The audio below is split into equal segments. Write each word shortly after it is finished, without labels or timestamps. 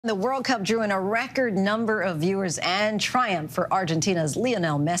The World Cup drew in a record number of viewers and triumph for Argentina's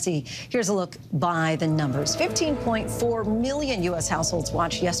Lionel Messi. Here's a look by the numbers. 15.4 million U.S. households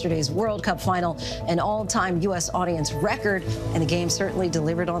watched yesterday's World Cup final, an all-time U.S. audience record, and the game certainly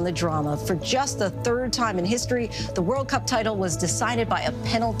delivered on the drama. For just the third time in history, the World Cup title was decided by a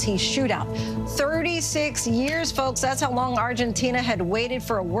penalty shootout. 36 years, folks. That's how long Argentina had waited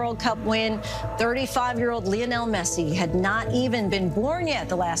for a World Cup win. 35-year-old Lionel Messi had not even been born yet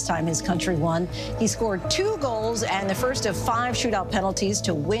the last time his country won. He scored 2 goals and the first of 5 shootout penalties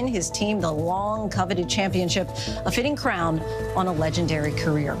to win his team the long-coveted championship, a fitting crown on a legendary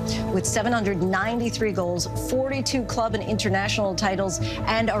career. With 793 goals, 42 club and international titles,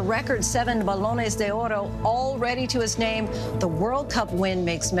 and a record 7 Balones de Oro already to his name, the World Cup win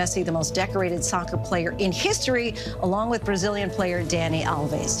makes Messi the most decorated soccer player in history, along with Brazilian player Dani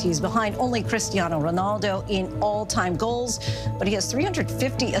Alves. He's behind only Cristiano Ronaldo in all-time goals, but he has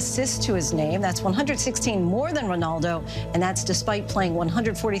 350 assists to his name. That's 116 more than Ronaldo, and that's despite playing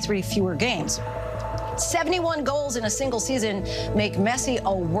 143 fewer games. 71 goals in a single season make Messi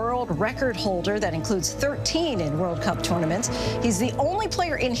a world record holder. That includes 13 in World Cup tournaments. He's the only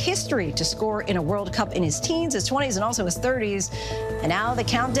player in history to score in a World Cup in his teens, his 20s, and also his 30s. And now the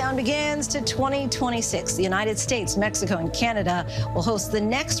countdown begins to 2026. The United States, Mexico, and Canada will host the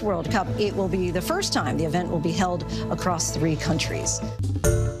next World Cup. It will be the first time the event will be held across 3 countries.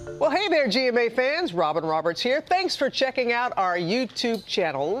 Well, hey there, GMA fans. Robin Roberts here. Thanks for checking out our YouTube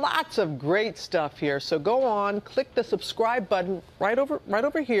channel. Lots of great stuff here. So go on, click the subscribe button right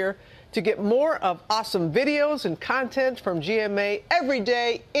over here to get more of awesome videos and content from GMA every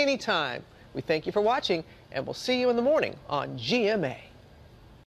day, anytime. We thank you for watching, and we'll see you in the morning on GMA.